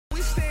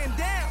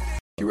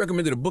You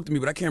recommended a book to me,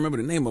 but I can't remember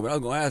the name of it. I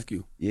was gonna ask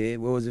you. Yeah,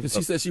 what was it?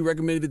 She said she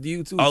recommended it to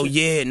you too. Oh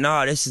yeah,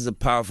 nah, this is a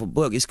powerful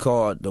book. It's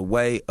called The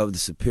Way of the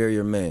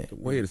Superior Man. The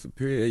Way of the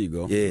Superior. There you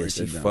go. Yeah,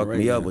 she fucked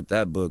me up with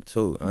that book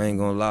too. I ain't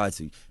gonna lie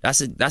to you.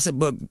 That's a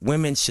book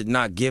women should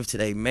not give to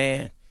their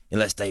man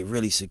unless they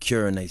really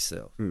secure in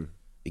themselves.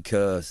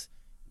 Because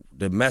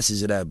the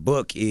message of that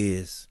book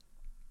is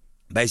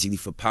basically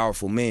for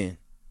powerful men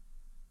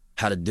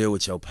how to deal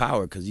with your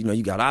power. Because you know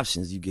you got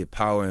options. You get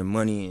power and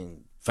money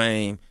and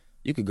fame.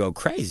 You could go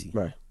crazy.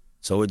 Right.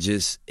 So it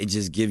just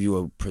give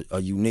you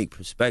a unique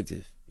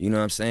perspective, you know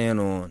what I'm saying,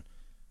 on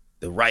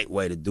the right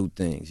way to do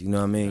things, you know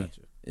what I mean?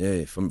 Gotcha.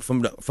 Yeah,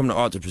 from the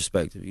author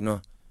perspective, you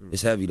know?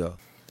 It's heavy though.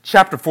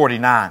 Chapter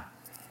 49.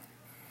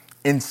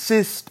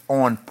 Insist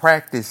on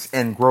practice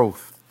and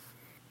growth.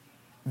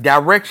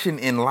 Direction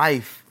in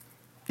life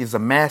is a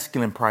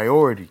masculine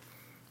priority,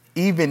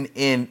 even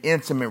in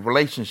intimate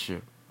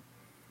relationship.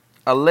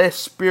 A less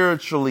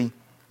spiritually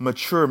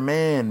mature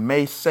man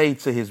may say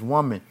to his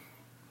woman,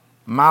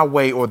 my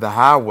way or the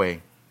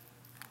highway.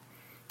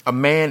 A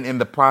man in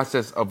the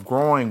process of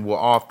growing will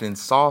often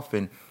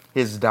soften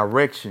his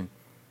direction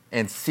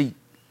and seek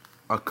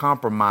a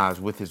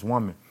compromise with his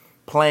woman,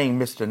 playing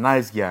Mr.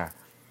 Nice Guy.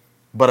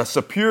 But a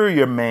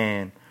superior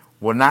man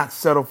will not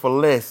settle for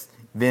less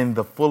than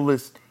the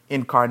fullest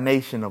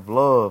incarnation of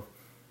love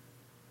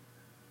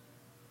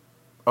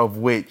of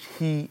which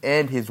he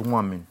and his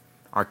woman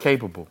are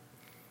capable.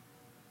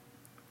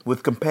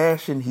 With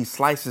compassion, he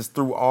slices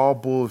through all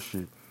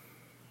bullshit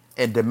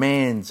and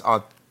demands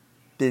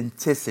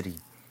authenticity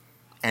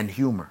and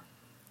humor.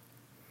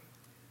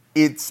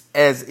 It's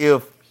as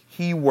if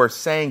he were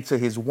saying to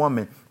his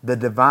woman, the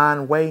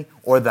divine way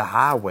or the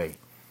highway.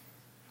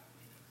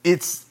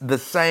 It's the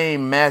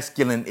same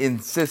masculine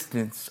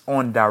insistence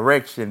on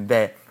direction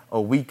that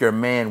a weaker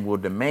man will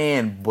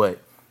demand,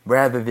 but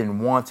rather than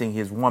wanting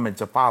his woman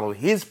to follow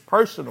his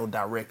personal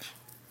direction,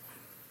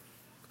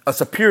 a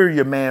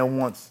superior man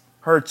wants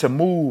her to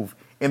move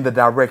in the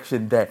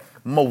direction that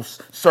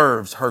most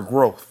serves her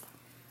growth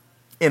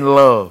in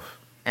love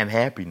and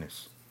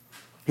happiness.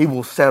 He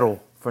will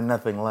settle for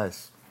nothing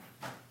less.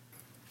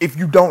 If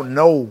you don't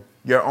know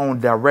your own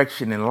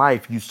direction in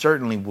life, you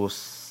certainly will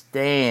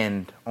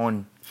stand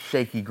on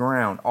shaky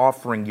ground,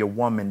 offering your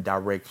woman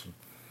direction.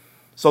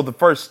 So the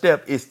first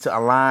step is to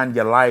align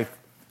your life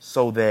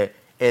so that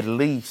at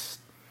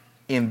least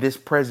in this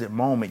present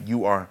moment,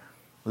 you are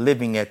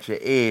living at your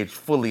edge,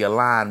 fully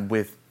aligned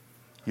with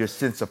your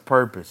sense of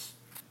purpose.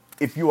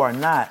 If you are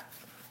not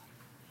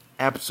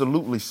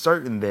absolutely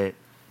certain that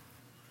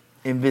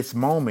in this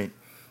moment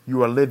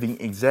you are living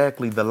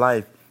exactly the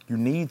life you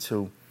need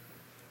to,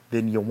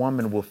 then your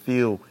woman will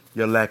feel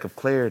your lack of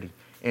clarity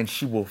and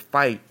she will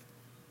fight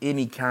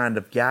any kind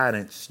of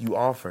guidance you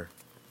offer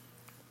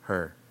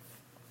her.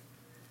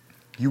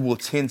 You will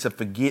tend to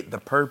forget the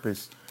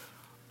purpose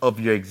of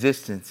your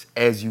existence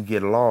as you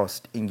get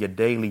lost in your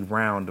daily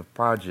round of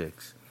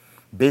projects,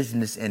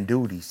 business, and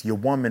duties. Your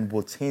woman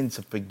will tend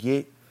to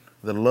forget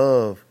the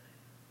love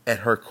at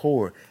her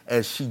core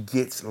as she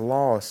gets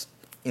lost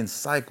in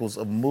cycles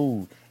of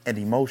mood and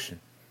emotion.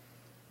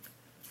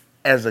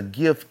 As a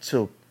gift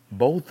to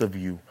both of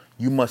you,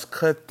 you must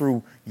cut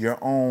through your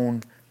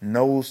own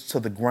nose to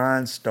the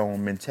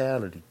grindstone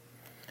mentality,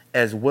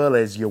 as well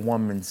as your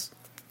woman's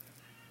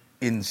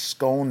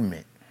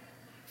ensconement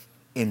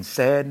in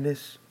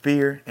sadness,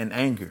 fear, and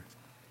anger,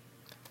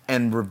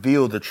 and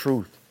reveal the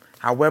truth.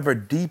 However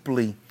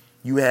deeply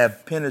you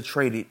have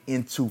penetrated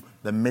into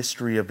the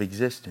mystery of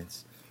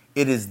existence,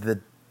 it is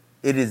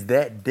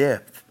that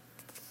depth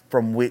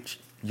from which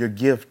your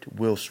gift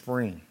will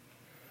spring.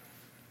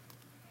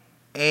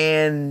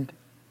 And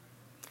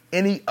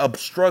any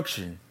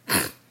obstruction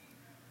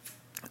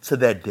to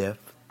that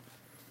depth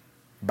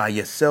by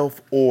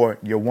yourself or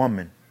your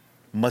woman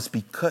must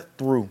be cut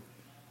through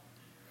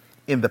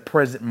in the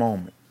present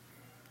moment,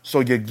 so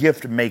your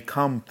gift may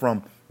come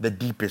from the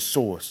deepest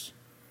source.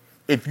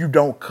 If you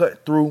don't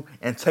cut through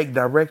and take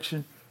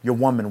direction, your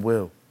woman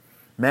will.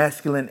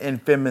 Masculine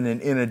and feminine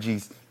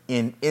energies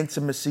in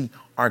intimacy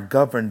are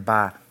governed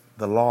by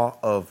the law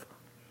of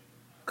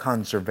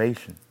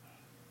conservation.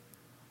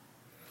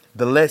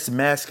 The less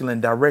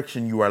masculine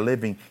direction you are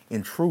living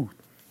in truth,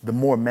 the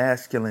more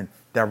masculine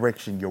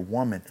direction your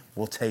woman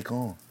will take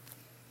on.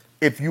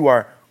 If you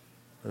are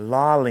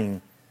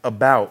lolling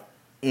about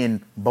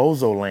in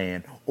bozo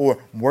land or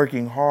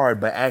working hard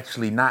but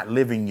actually not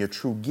living your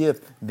true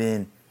gift,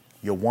 then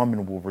your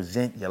woman will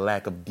resent your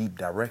lack of deep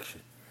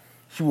direction.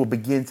 She will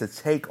begin to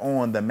take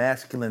on the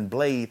masculine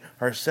blade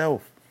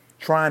herself,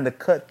 trying to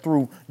cut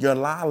through your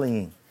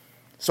lollying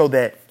so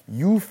that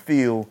you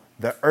feel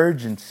the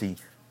urgency,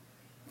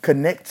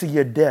 connect to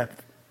your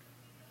depth,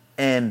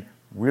 and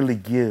really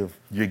give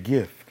your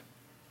gift.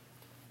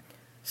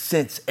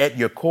 Since at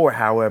your core,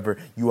 however,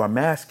 you are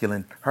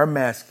masculine, her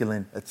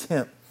masculine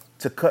attempt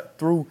to cut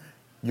through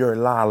your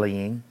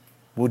lollying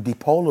will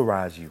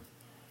depolarize you.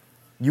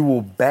 You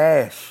will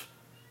bash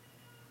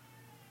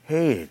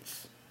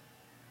heads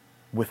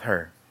with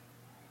her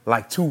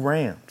like two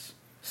rams,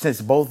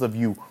 since both of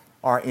you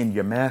are in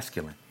your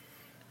masculine.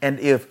 And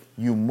if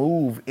you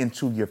move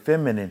into your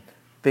feminine,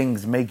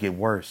 things may get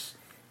worse.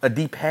 A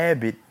deep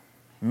habit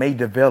may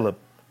develop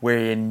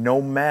wherein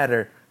no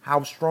matter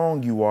how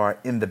strong you are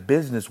in the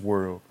business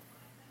world,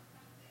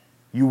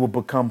 you will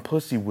become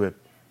pussy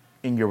whipped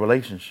in your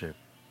relationship.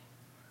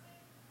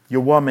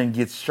 Your woman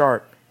gets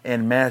sharp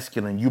and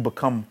masculine. You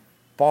become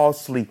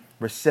falsely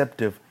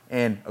receptive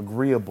and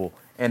agreeable.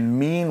 And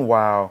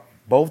meanwhile,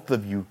 both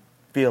of you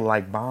feel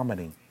like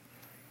vomiting.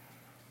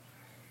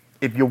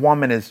 If your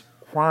woman is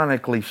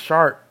chronically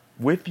sharp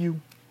with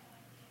you,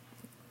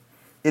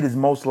 it is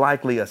most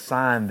likely a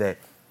sign that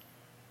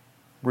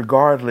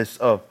regardless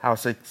of how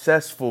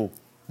successful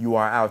you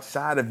are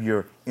outside of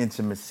your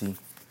intimacy,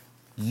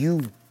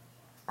 you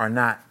are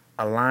not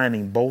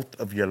aligning both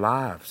of your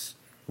lives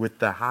with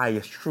the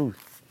highest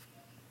truth.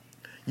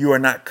 You are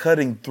not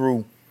cutting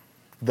through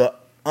the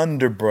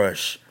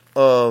underbrush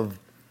of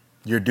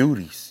your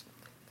duties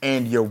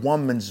and your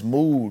woman's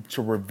mood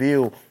to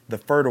reveal the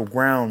fertile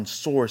ground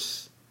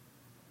source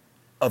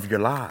of your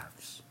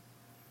lives.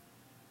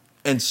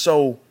 And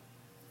so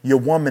your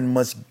woman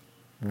must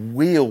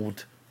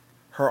wield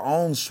her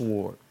own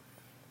sword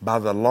by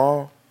the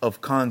law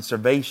of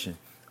conservation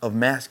of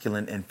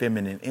masculine and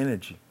feminine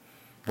energy.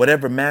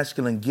 Whatever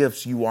masculine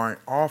gifts you aren't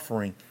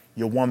offering,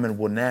 your woman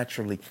will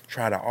naturally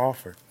try to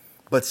offer.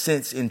 But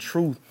since in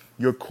truth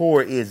your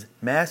core is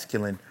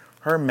masculine,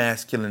 her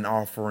masculine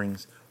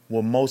offerings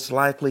will most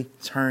likely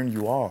turn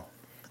you off,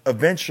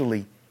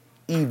 eventually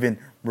even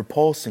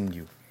repulsing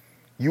you.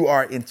 You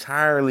are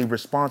entirely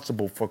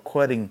responsible for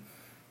cutting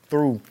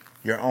through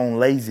your own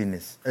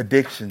laziness,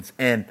 addictions,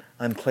 and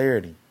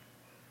unclarity.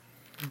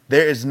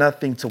 There is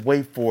nothing to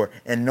wait for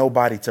and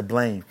nobody to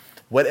blame.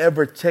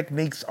 Whatever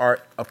techniques are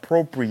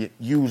appropriate,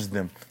 use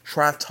them.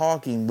 Try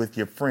talking with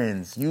your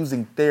friends,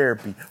 using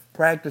therapy,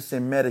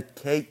 practicing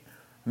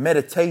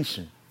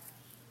meditation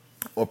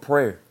or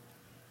prayer,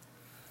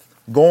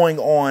 going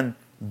on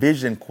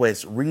vision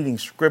quests, reading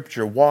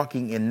scripture,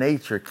 walking in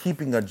nature,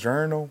 keeping a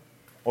journal,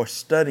 or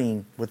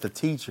studying with a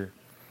teacher.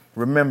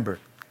 Remember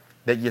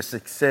that your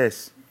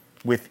success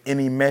with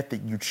any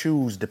method you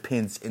choose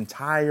depends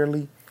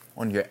entirely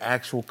on your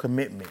actual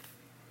commitment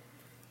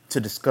to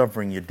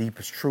discovering your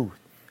deepest truth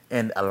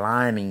and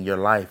aligning your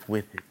life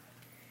with it.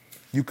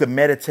 You can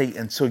meditate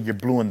until you're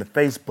blue in the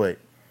face, but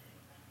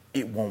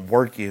it won't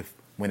work if,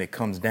 when it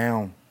comes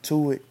down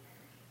to it,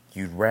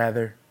 you'd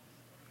rather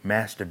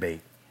masturbate,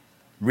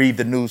 read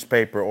the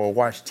newspaper, or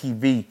watch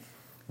TV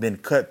than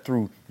cut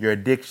through your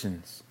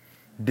addictions,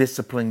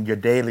 discipline your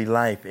daily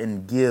life,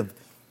 and give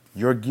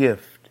your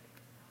gift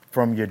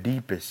from your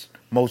deepest,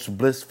 most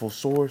blissful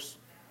source.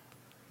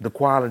 The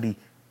quality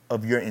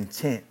of your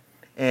intent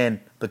and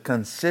the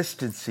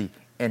consistency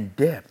and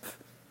depth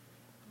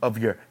of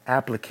your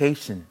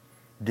application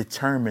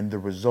determine the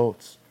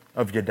results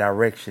of your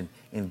direction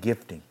in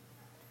gifting,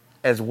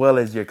 as well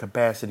as your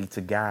capacity to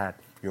guide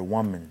your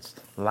woman's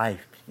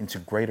life into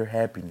greater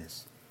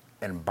happiness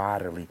and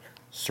bodily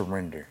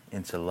surrender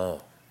into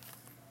love.